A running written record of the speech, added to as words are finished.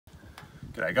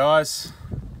G'day guys,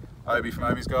 Obi from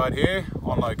Obies Guide here,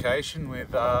 on location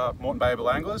with Moreton Bay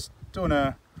Anglers, doing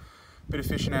a bit of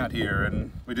fishing out here,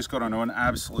 and we just got onto an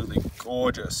absolutely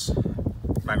gorgeous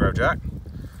Mangrove Jack.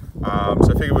 So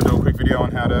I figured we'd do a quick video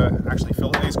on how to actually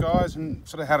fillet these guys and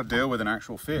sort of how to deal with an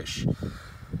actual fish.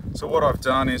 So what I've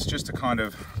done is just to kind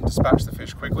of dispatch the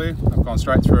fish quickly. I've gone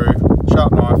straight through,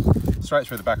 sharp knife, straight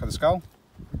through the back of the skull,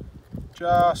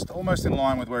 just almost in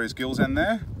line with where his gills end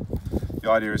there. The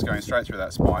idea is going straight through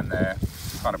that spine there,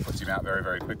 kind of puts him out very,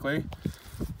 very quickly.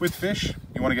 With fish,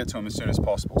 you want to get to them as soon as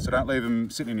possible. So don't leave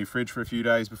them sitting in your fridge for a few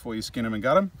days before you skin them and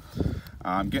gut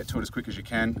them. Get to it as quick as you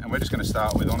can. And we're just going to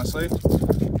start with, honestly,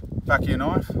 back of your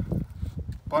knife,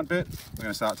 blunt bit. We're going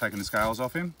to start taking the scales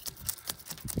off him.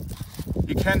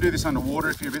 You can do this underwater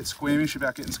if you're a bit squeamish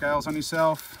about getting scales on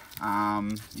yourself.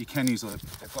 You can use,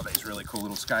 they've got these really cool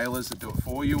little scalers that do it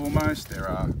for you almost. They're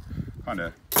kind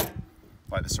of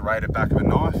like the serrated back of a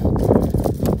knife.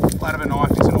 Flat of a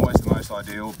knife isn't always the most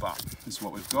ideal, but this is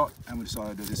what we've got, and we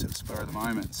decided to do this at the spur of the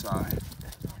moment. So, that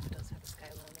knife does have a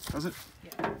scale on it. Does it?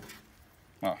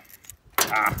 Yeah.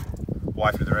 Oh,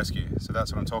 wife to the rescue. So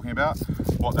that's what I'm talking about.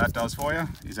 What that does for you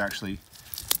is actually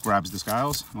grabs the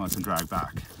scales and lets them drag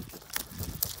back.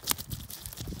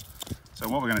 So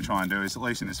what we're going to try and do is, at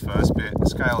least in this first bit,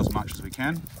 scale as much as we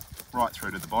can, right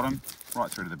through to the bottom, right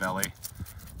through to the belly,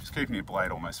 just keeping your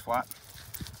blade almost flat.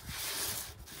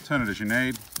 Turn it as you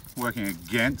need, working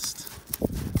against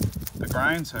the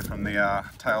grain, so from the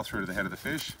tail through to the head of the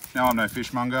fish. Now, I'm no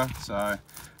fishmonger, so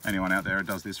anyone out there who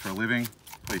does this for a living,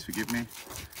 please forgive me.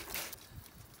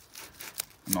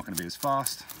 I'm not going to be as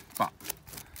fast, but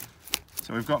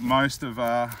so we've got most of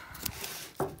that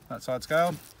side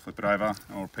scaled. Flip it over and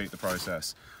we'll repeat the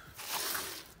process.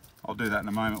 I'll do that in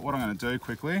a moment. What I'm going to do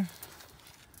quickly,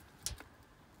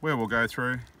 where we'll go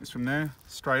through is from there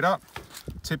straight up.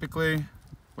 Typically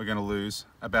we're going to lose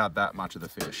about that much of the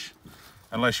fish,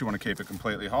 unless you want to keep it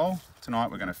completely whole.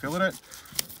 Tonight we're going to fillet it,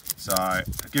 so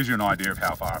it gives you an idea of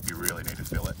how far up you really need to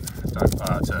fillet. Don't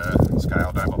to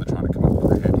scale, don't bother trying to come up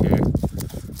with the head here,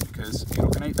 because you're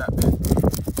not going to eat that bit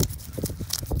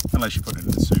unless you put it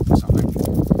in the soup or something.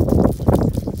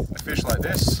 A fish like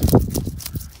this,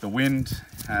 the wind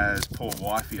has poor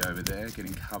wifey over there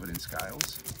getting covered in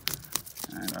scales,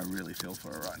 and I really feel for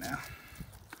her right now.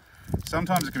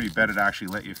 Sometimes it can be better to actually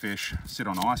let your fish sit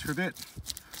on ice for a bit,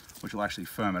 which will actually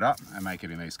firm it up and make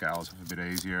getting these scales off a bit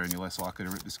easier, and you're less likely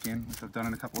to rip the skin, which I've done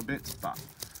in a couple of bits, but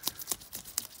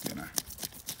you know,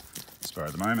 spur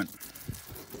of the moment.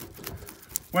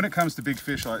 When it comes to big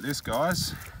fish like this,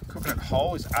 guys, cooking it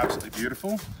whole is absolutely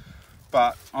beautiful,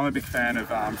 but I'm a big fan of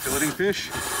filleting fish,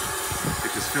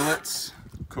 because fillets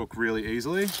cook really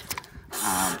easily.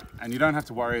 And you don't have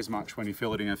to worry as much when you're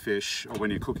filleting a fish or when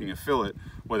you're cooking a fillet,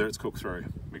 whether it's cooked through,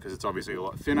 because it's obviously a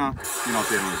lot thinner. You're not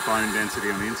dealing with bone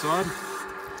density on the inside.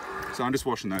 So I'm just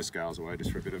washing those scales away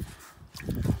just for a bit of,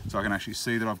 so I can actually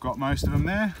see that I've got most of them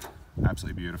there.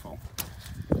 Absolutely beautiful.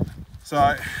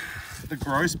 So the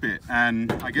gross bit,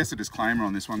 and I guess a disclaimer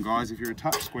on this one, guys, if you're a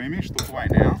touch squeamish, look away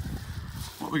now.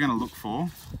 What we're going to look for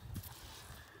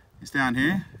is down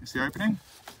here, is the opening.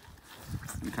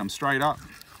 And come straight up.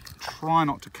 Try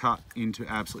not to cut into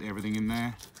absolutely everything in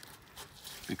there,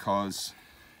 because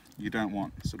you don't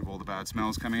want sort of all the bad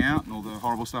smells coming out and all the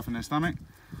horrible stuff in their stomach.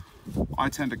 I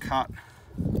tend to cut,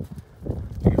 you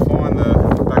can find the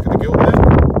back of the gill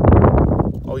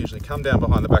there. I'll usually come down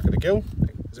behind the back of the gill.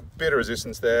 There's a bit of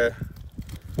resistance there,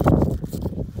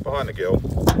 behind the gill,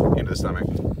 into the stomach.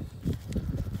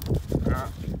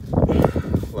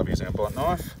 Love using a blunt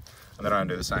knife. And then I'm going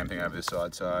to do the same thing over this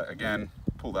side. So again,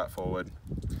 pull that forward.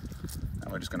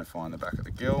 And we're just going to find the back of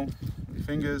the gill with your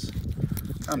fingers,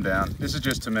 come down. This is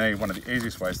just, to me, one of the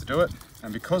easiest ways to do it.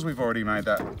 And because we've already made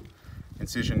that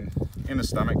incision in the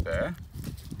stomach there,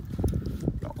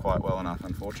 not quite well enough,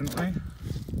 unfortunately,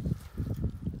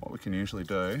 what we can usually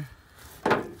do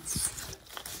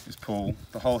is pull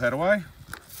the whole head away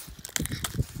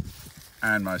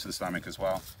and most of the stomach as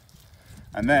well.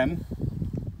 And then,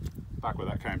 back where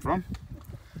that came from,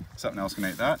 something else can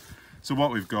eat that. So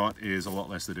what we've got is a lot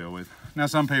less to deal with. Now,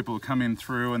 some people come in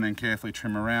through and then carefully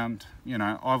trim around. You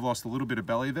know, I've lost a little bit of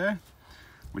belly there,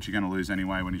 which you're going to lose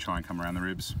anyway when you try and come around the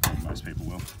ribs. Most people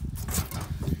will.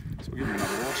 So we'll give it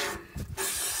another wash.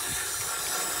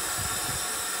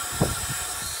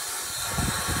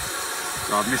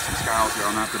 So I've missed some scales here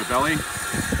on that bit of belly.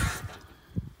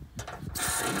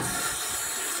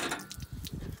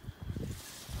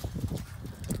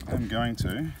 I'm going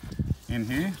to, in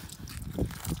here,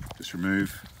 just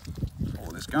remove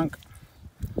all this gunk.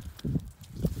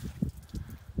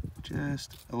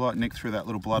 Just a light nick through that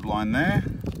little bloodline there.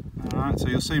 Alright, so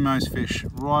you'll see most fish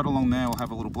right along there will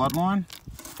have a little bloodline.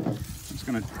 I'm just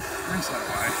going to rinse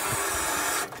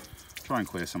that away. Try and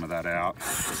clear some of that out.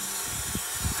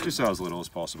 Just so as little as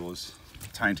possible is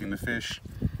tainting the fish.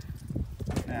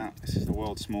 Now, this is the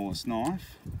world's smallest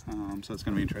knife, so it's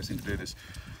going to be interesting to do this.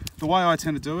 The way I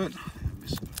tend to do it,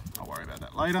 I'll worry about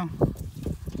that later.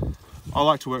 I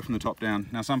like to work from the top down.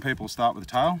 Now, some people start with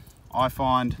the tail. I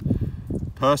find,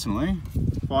 personally,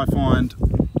 if I find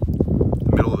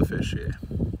the middle of the fish here,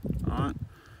 alright,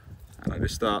 and I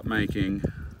just start making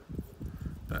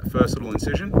that first little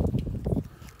incision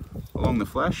along the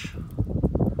flesh,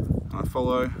 and I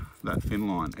follow that fin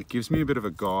line. It gives me a bit of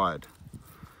a guide.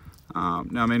 Now,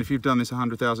 I mean, if you've done this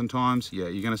 100,000 times, yeah,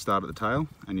 you're going to start at the tail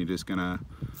and you're just going to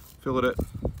fillet it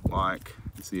like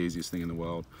it's the easiest thing in the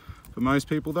world. For most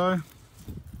people, though,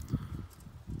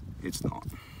 it's not.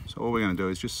 So all we're going to do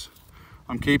is just,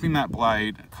 I'm keeping that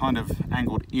blade kind of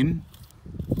angled in,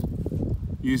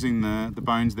 using the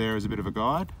bones there as a bit of a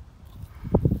guide,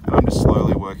 and I'm just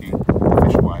slowly working the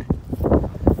fish away.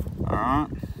 Alright,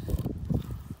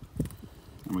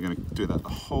 and we're going to do that the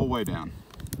whole way down.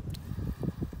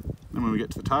 Then when we get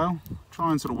to the tail,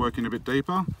 try and sort of work in a bit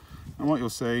deeper, and what you'll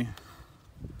see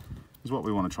is what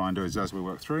we want to try and do is as we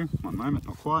work through, one moment,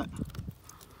 not quite.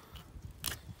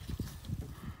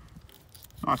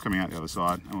 Knife coming out the other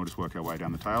side, and we'll just work our way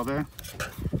down the tail there.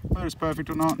 Whether it's perfect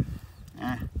or not,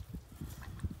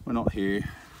 we're not here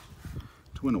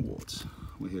to win awards.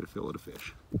 We're here to fillet a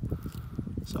fish.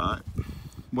 So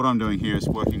what I'm doing here is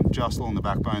working just along the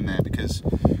backbone there, because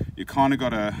you kind of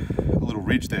got a little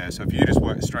ridge there. So if you just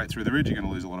work straight through the ridge, you're going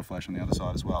to lose a lot of flesh on the other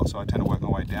side as well. So I tend to work my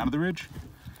way down to the ridge,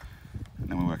 and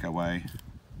then we work our way.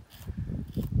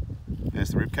 There's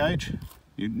the rib cage.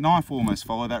 Your knife will almost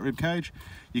follow that rib cage.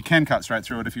 You can cut straight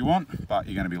through it if you want, but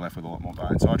you're going to be left with a lot more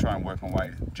bone. So I try and work my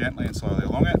way gently and slowly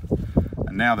along it.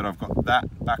 And now that I've got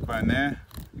that backbone there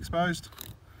exposed,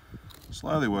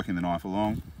 slowly working the knife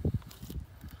along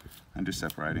and just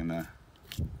separating the.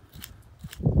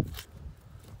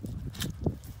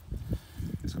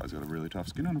 This guy's got a really tough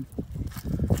skin on him.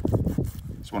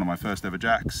 It's one of my first ever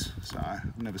jacks, so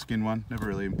I've never skinned one, never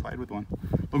really even played with one.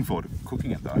 Looking forward to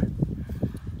cooking it though.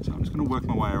 So I'm just going to work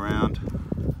my way around,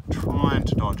 trying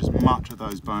to dodge as much of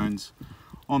those bones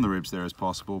on the ribs there as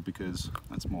possible, because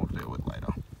that's more to deal with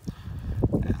later.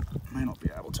 Now, I may not be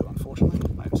able to, unfortunately,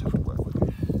 may just have to work with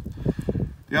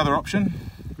them. The other option,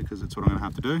 because it's what I'm going to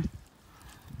have to do,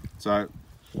 so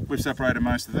we've separated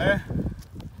most of there,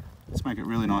 let's make it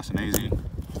really nice and easy,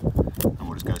 and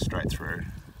we'll just go straight through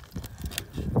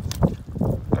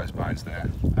those bones there.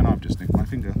 And I've just nicked my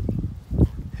finger.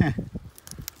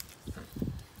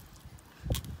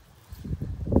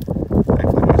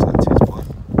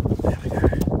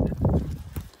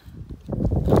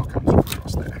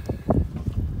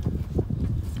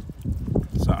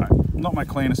 Not my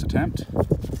cleanest attempt, but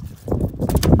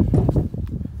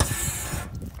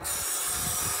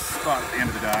at the end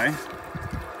of the day,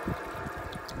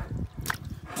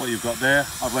 what you've got there,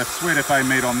 I've left sweet FA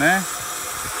meat on there,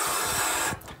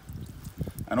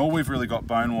 and all we've really got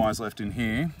bone wise left in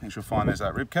here is you'll find there's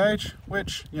that rib cage,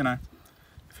 which, you know,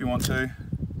 if you want to,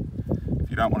 if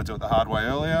you don't want to do it the hard way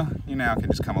earlier, you now can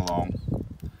just come along,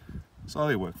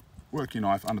 slowly work your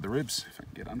knife under the ribs, if I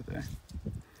can get under there.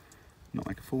 Not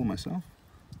make a fool of myself.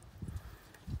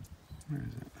 Where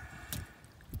is it?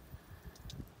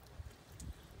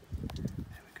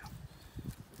 There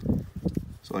we go.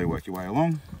 Slowly work your way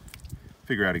along,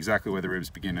 figure out exactly where the ribs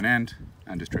begin and end,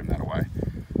 and just trim that away.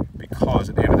 Because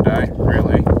at the end of the day,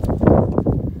 really,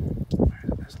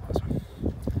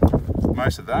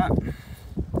 most of that,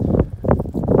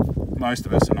 most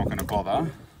of us are not going to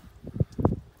bother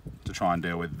to try and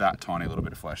deal with that tiny little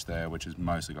bit of flesh there, which has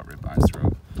mostly got rib bones through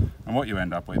it. And what you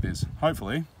end up with is,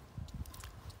 hopefully,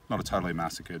 not a totally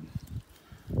massacred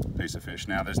piece of fish.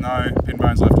 Now, there's no pin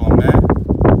bones left along there.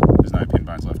 There's no pin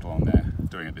bones left along there,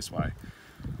 doing it this way.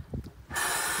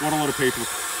 What a lot of people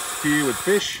fear with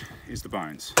fish is the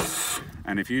bones.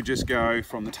 And if you just go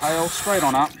from the tail straight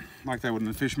on up, like they would in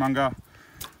the fishmonger,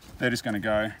 they're just going to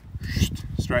go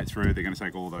straight through. They're going to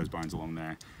take all those bones along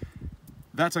there.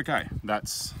 That's okay.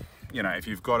 That's, you know, if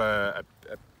you've got a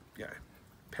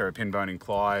pair of pin boning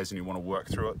pliers and you want to work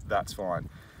through it, that's fine.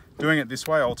 Doing it this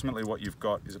way, ultimately what you've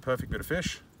got is a perfect bit of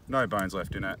fish, no bones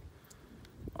left in it.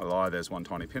 I lie, there's one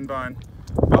tiny pin bone,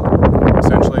 but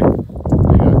essentially,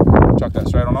 there you go. Chuck that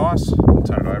straight on ice,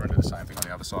 turn it over and do the same thing on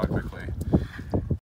the other side quickly.